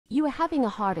You are having a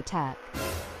heart attack.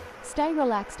 Stay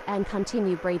relaxed and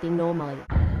continue breathing normally.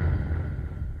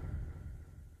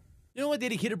 You know what,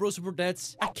 dedicated bro super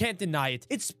dads? I can't deny it.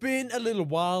 It's been a little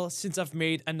while since I've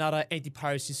made another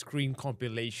anti-piracy screen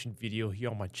compilation video here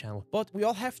on my channel. But we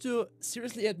all have to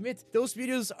seriously admit, those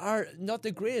videos are not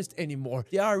the greatest anymore.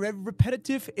 They are very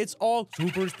repetitive. It's all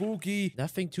super spooky.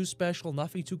 Nothing too special,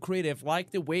 nothing too creative,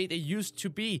 like the way they used to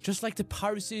be. Just like the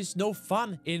piracy is no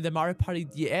fun in the Mario Party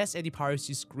DS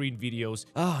anti-piracy screen videos.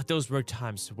 Ah, those were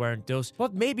times, weren't those?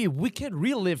 But maybe we can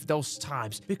relive those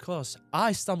times, because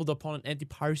I stumbled upon an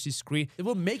anti-piracy screen that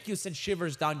will make you send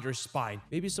shivers down your spine.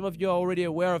 Maybe some of you are already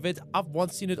aware of it. I've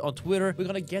once seen it on Twitter. We're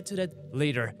gonna get to that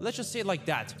later. Let's just say it like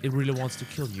that. It really wants to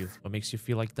kill you. What makes you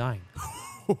feel like dying?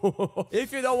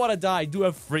 If you don't want to die, do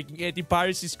a freaking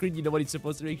anti-piracy screen. You know what it's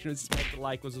supposed to. Make sure to smash the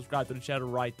like or subscribe to the channel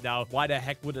right now. Why the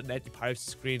heck would an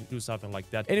anti-piracy screen do something like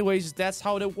that? Anyways, that's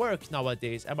how they work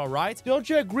nowadays. Am I right? Don't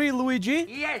you agree, Luigi?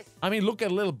 Yes. I mean, look at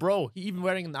little bro. He even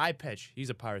wearing an eye patch. He's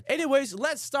a pirate. Anyways,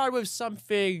 let's start with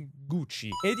something Gucci.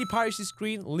 Anti-piracy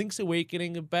screen, Link's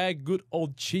Awakening, a bag, good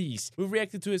old cheese. We've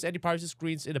reacted to his anti-piracy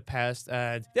screens in the past,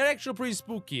 and they're actually pretty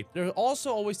spooky. They're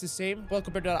also always the same, but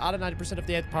compared to the other 90% of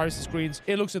the anti-piracy screens,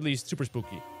 it looks at least super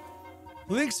spooky.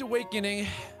 Link's Awakening,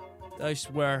 I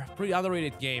swear, pretty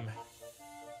underrated game.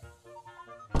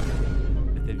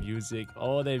 The music,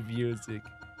 oh, the music.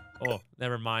 Oh,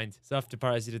 never mind.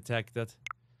 Self-piracy detected.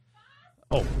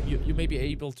 Oh, you may be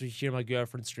able to hear my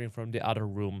girlfriend scream from the other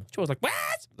room. She was like, what?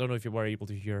 Don't know if you were able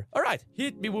to hear. All right,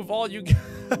 hit me with all you...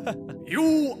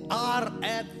 You are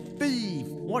a thief.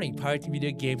 Warning, pirating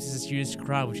video games is a serious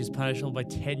crime which is punishable by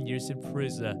 10 years in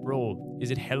prison. Bro,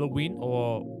 is it Halloween?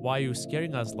 Or why are you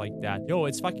scaring us like that? Yo,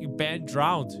 it's fucking banned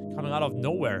drowned, coming out of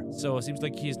nowhere. So it seems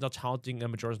like he's not haunting a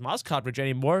Majora's Mask cartridge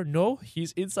anymore. No,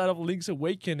 he's inside of Link's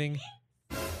Awakening.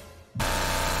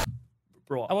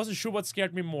 Bro, I wasn't sure what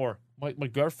scared me more. My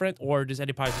girlfriend or this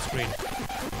anti-piracy screen.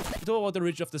 I don't know what the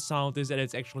origin of the sound is, and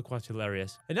it's actually quite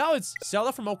hilarious. And now it's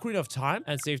Zelda from Ocarina of Time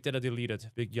and Save Data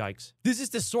Deleted. Big yikes. This is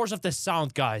the source of the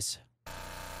sound, guys.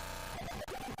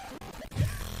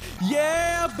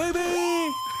 Yeah,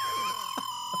 baby!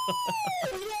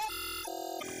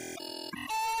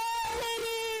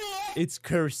 It's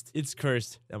cursed. It's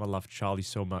cursed. Damn, I love Charlie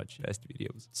so much. Best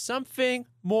videos. Something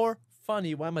more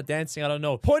funny. Why am I dancing? I don't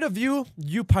know. Point of view,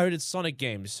 you pirated Sonic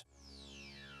games.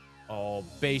 Oh,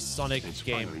 base Sonic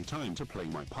game. Finally time to play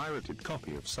my pirated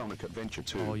copy of Sonic.Adventure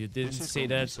 2. Oh, you didn't say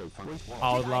that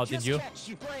out loud, did you?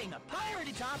 You playing a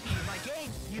pirated copy of my game.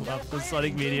 You know, Love the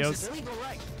Sonic videos. Illegal,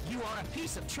 right? You are a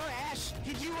piece of trash.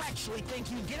 Did you actually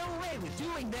think you'd get away with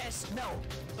doing this? No.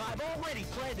 I've already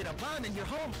planted a bomb in your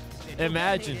home.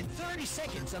 Imagine. In 30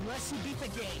 seconds unless you beat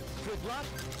the game. Good luck.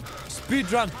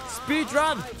 Speedrun!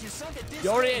 Speedrun!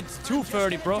 You're already at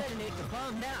 2:30, bro.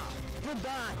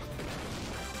 Goodbye.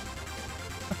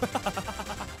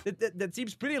 that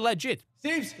seems pretty legit.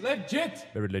 Seems legit.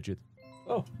 Very legit.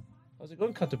 Oh, how's it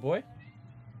going, Cutter boy?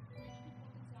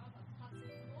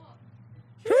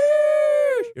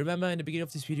 You remember in the beginning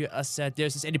of this video, I said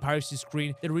there's this anti-piracy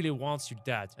screen that really wants you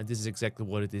dead. And this is exactly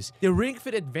what it is. The Ring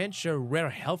Fit Adventure rare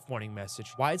health warning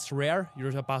message. Why it's rare, you're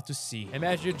about to see.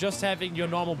 Imagine you're just having your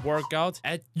normal workout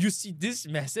and you see this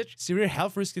message. Severe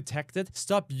health risk detected.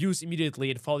 Stop use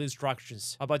immediately and follow the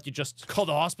instructions. How about you just call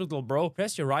the hospital, bro?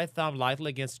 Press your right thumb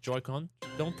lightly against the Joy-Con.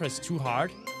 Don't press too hard.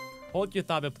 Hold your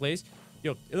thumb in place.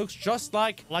 Yo, it looks just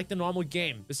like the normal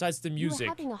game, besides the music. You are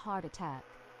having a heart attack.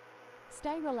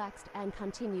 Stay relaxed and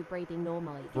continue breathing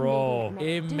normally. Bro, Do not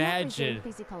imagine resume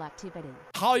physical activity.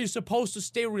 how are you supposed to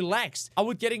stay relaxed? I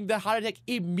would getting the heart attack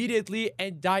immediately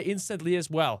and die instantly as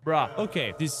well. Bruh,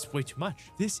 okay, this is way too much.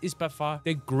 This is by far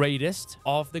the greatest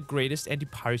of the greatest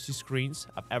anti-piracy screens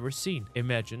I've ever seen.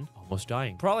 Imagine almost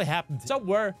dying. Probably happened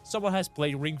somewhere. Someone has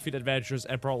played Ring Fit Adventures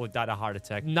and probably died a heart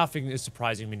attack. Nothing is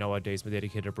surprising me nowadays, my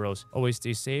dedicated bros. Always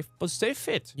stay safe, but stay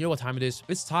fit. You know what time it is?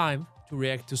 It's time to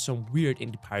react to some weird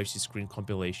anti-piracy screen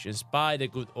compilations by the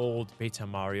good old Beta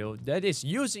Mario that is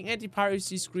using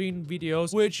anti-piracy screen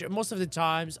videos, which most of the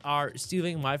times are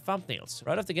stealing my thumbnails.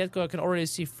 Right off the get-go, I can already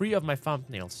see 3 of my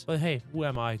thumbnails. But hey, who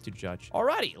am I to judge?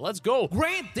 Alrighty, let's go.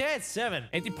 Grand Dead 7.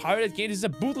 Anti-pirated game is a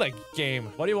bootleg game.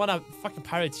 What do you want to fucking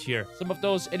pirate here? Some of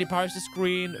those anti-piracy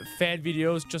screen fan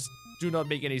videos just do not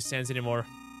make any sense anymore.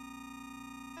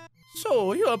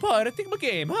 So, you're pirating my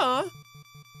game, huh?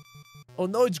 Oh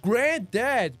no, it's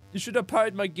Granddad! You should have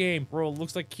pirated my game. Bro,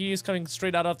 looks like he is coming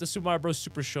straight out of the Super Mario Bros.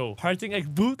 Super Show. Pirating a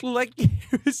bootleg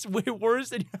is way worse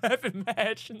than you have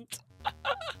imagined.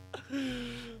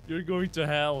 You're going to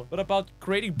hell. What about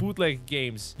creating bootleg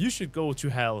games? You should go to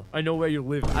hell. I know where you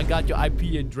live. I got your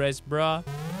IP address, bruh.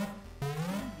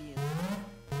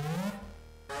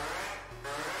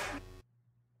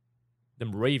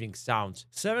 Them raving sounds.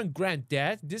 7 Grand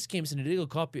Dead. This game is an illegal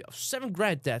copy of 7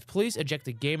 Grand Dead. Please eject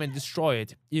the game and destroy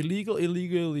it. Illegal,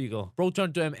 illegal, illegal. Bro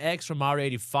turned to MX from Mario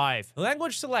 85.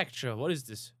 Language selection. What is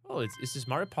this? Oh, is this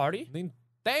Mario Party?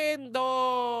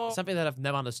 Nintendo! Something that I've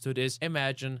never understood is,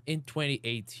 imagine in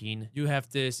 2018, you have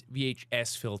this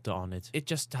VHS filter on it. It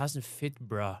just doesn't fit,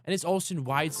 bruh. And it's also in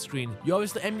widescreen. You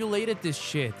obviously emulated this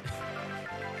shit.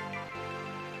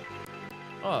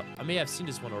 Oh, I may have seen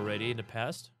this one already in the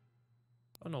past.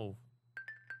 Oh no.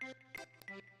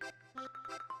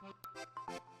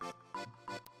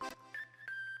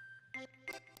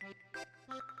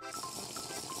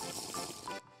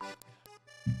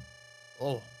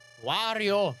 Oh,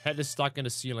 Wario! Head is stuck in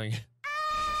the ceiling.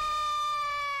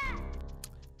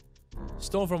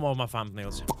 Stole from all my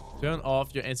thumbnails. Turn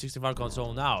off your N65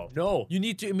 console now. No, you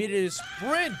need to immediately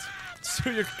sprint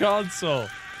to your console.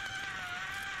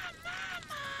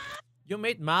 You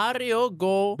made Mario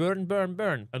go burn, burn,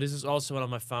 burn. And this is also one of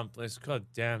my thumbnails. God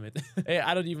damn it. Hey,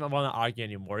 I don't even want to argue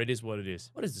anymore. It is what it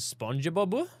is. What is the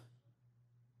SpongeBob?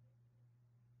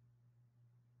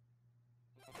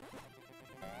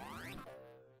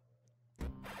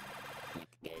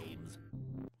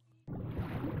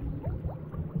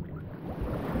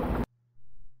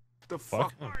 The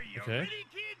fuck? Oh, Are you okay. ready,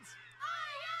 kids?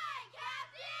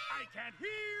 I can't hear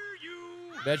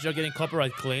you. Imagine you're getting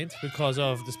copyright claimed because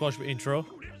of the SpongeBob intro.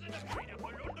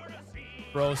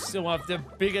 Bro, still one of the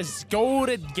biggest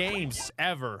goated games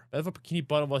ever. Battle for Bikini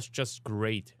Bottom was just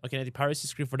great. Okay, the Piracy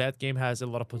screen for that game has a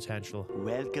lot of potential.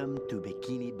 Welcome to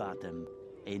Bikini Bottom.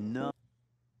 No.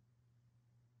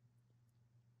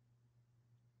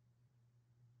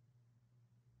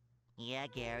 Yeah,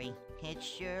 Gary. It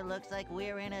sure looks like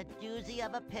we're in a doozy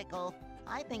of a pickle.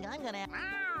 I think I'm gonna...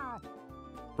 Ow!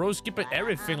 Bro, skipping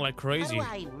everything like crazy.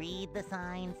 How do I read the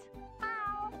signs?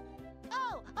 Ow!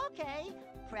 Oh, okay.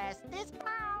 Press this.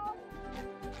 Ow!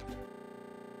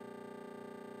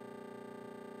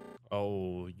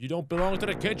 Oh, you don't belong to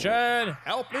the kitchen!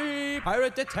 Help me!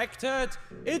 Pirate detected!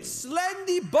 It's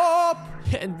Slendy Bob!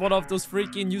 And one of those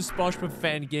freaking new SpongeBob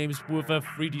fan games with a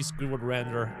 3D screen with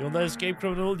render. You'll not escape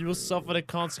criminal, you will suffer the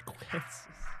consequences.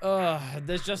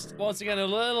 There's just, once again, a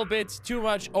little bit too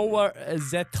much over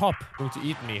the top. Going to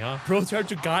eat me, huh? Bro, turn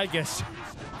to guy, guess.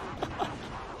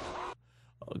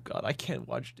 Oh god, I can't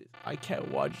watch this. I can't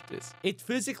watch this. It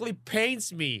physically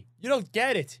pains me. You don't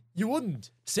get it. You wouldn't.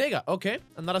 Sega, okay.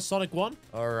 Another Sonic one.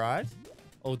 Alright.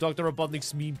 Oh, Dr.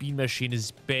 Robotnik's Mean Bean Machine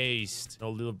is based. No,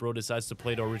 little bro decides to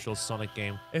play the original Sonic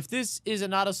game. If this is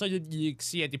another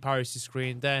Sonic.Exe anti-piracy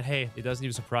screen, then hey, it doesn't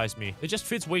even surprise me. It just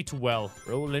fits way too well.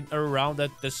 Rolling around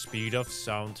at the speed of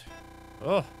sound.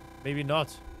 Oh, maybe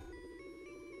not.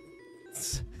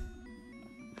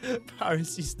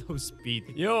 Piracy's no speed.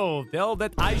 Yo, tell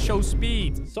that I show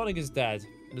speed. Sonic is dead.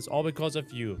 And it's all because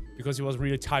of you. Because he was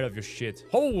really tired of your shit.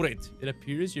 Hold it! It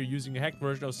appears you're using a hacked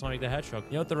version of Sonic the Hedgehog.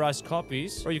 You authorized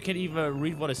copies? Or you can't even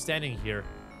read what is standing here.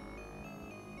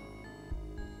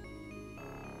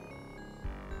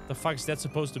 The fuck is that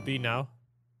supposed to be now?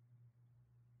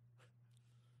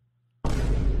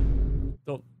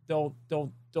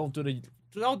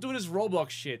 Don't do this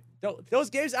Roblox shit. Those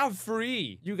games are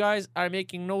free. You guys are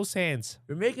making no sense.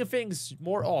 You're making things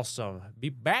more awesome. Be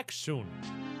back soon.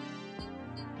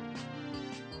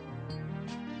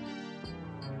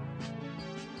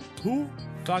 Who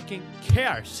fucking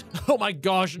cares? Oh my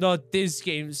gosh, not this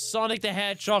game. Sonic the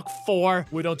Hedgehog 4.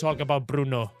 We don't talk about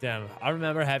Bruno. Damn, I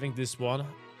remember having this one.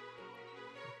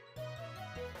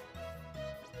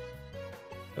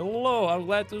 Hello, I'm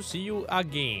glad to see you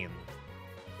again.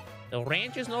 The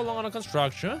ranch is no longer under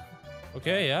construction.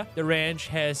 Okay, yeah. The ranch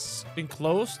has been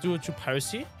closed due to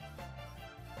piracy.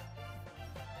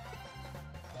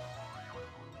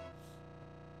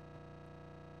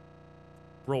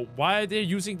 Bro, why are they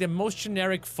using the most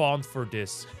generic font for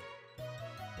this?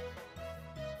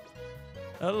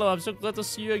 Hello, I'm so glad to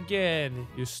see you again,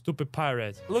 you stupid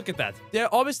pirate. Look at that.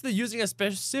 They're obviously using a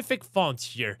specific font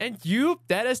here. And you,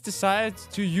 that has decided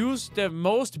to use the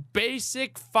most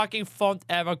basic fucking font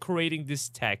ever creating this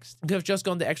text. You have just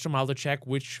gone the extra mile to check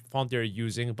which font they're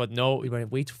using. But no, you were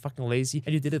way too fucking lazy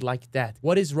and you did it like that.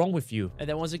 What is wrong with you? And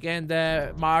then once again,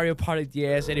 the Mario Party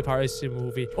DS anti-piracy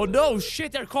movie. Oh no,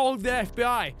 shit, they're calling the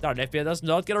FBI. Darn, FBI does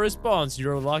not get a response.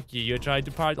 You're lucky. You're trying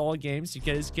to pirate all games. You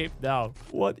can escape now.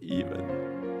 What even?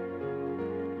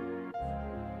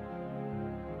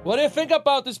 What do you think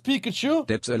about this, Pikachu?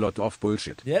 That's a lot of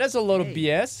bullshit. Yeah, that's a lot of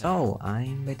BS. Oh,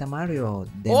 I'm Beta Mario.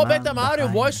 The Oh, man Beta Mario,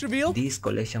 behind voice reveal? This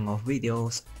collection of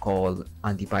videos called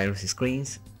Anti-Piracy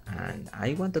Screens, and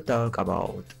I want to talk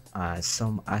about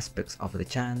some aspects of the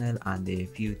channel and the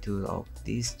future of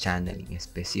this channeling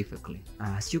specifically.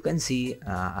 As you can see,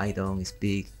 I don't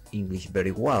speak English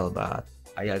very well, but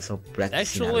I also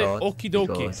practice a lot okie dokie.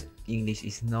 because English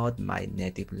is not my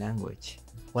native language.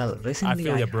 Well,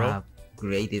 recently I have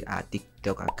created a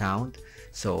TikTok account,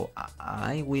 so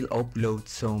I will upload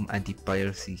some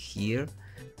anti-piracy here.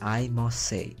 I must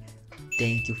say,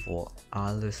 thank you for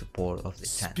all the support of the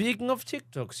channel. Speaking of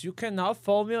TikToks, you can now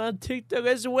follow me on TikTok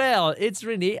as well. It's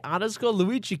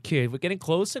Rene_Luigikid. We're getting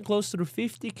closer and closer to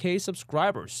 50k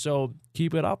subscribers, so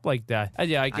keep it up like that. And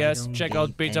yeah, I guess check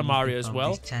out Beta Mario as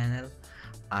well. This channel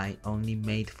I only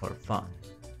made for fun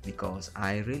because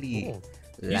I really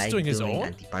like doing his own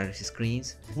anti-piracy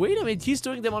screens. Wait a minute, he's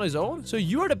doing them on his own? So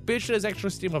you're the bitch that is actually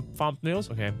stealing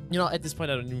thumbnails? Okay. You know, at this point,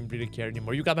 I don't even really care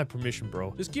anymore. You got my permission,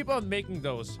 bro. Just keep on making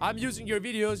those. I'm using your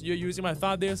videos. You're using my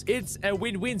thumbnails. It's a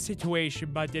win-win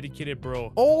situation, my dedicated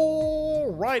bro.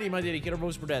 Alrighty, my dedicated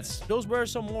bros for that. Those were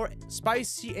some more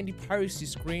spicy anti-piracy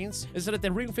screens. They said that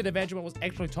the Ring Fit Adventure one was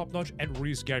actually top-notch and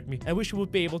really scared me. I wish we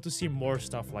would be able to see more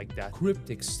stuff like that.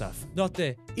 Cryptic stuff. Not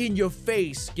the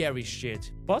in-your-face scary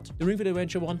shit. But the Ring Fit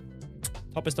Adventure one,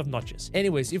 toppest of notches.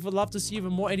 Anyways, if you'd love to see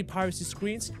even more anti-piracy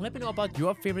screens, let me know about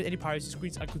your favorite anti-piracy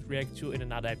screens I could react to in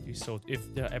another episode,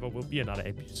 if there ever will be another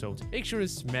episode. Make sure to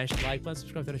smash the like button,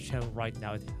 subscribe to the channel right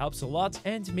now. It helps a lot,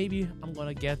 and maybe I'm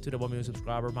gonna get to the 1 million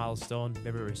subscriber milestone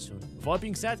very, very soon. With all that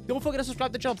being said, don't forget to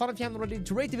subscribe to the channel if you haven't already,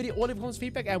 to rate the video or leave comments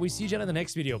feedback, and we see you in the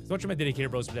next video. Watch my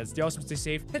dedicated bros, but that's the awesome. Stay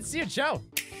safe, and see you. Ciao.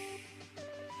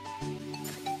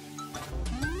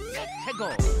 Let's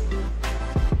go.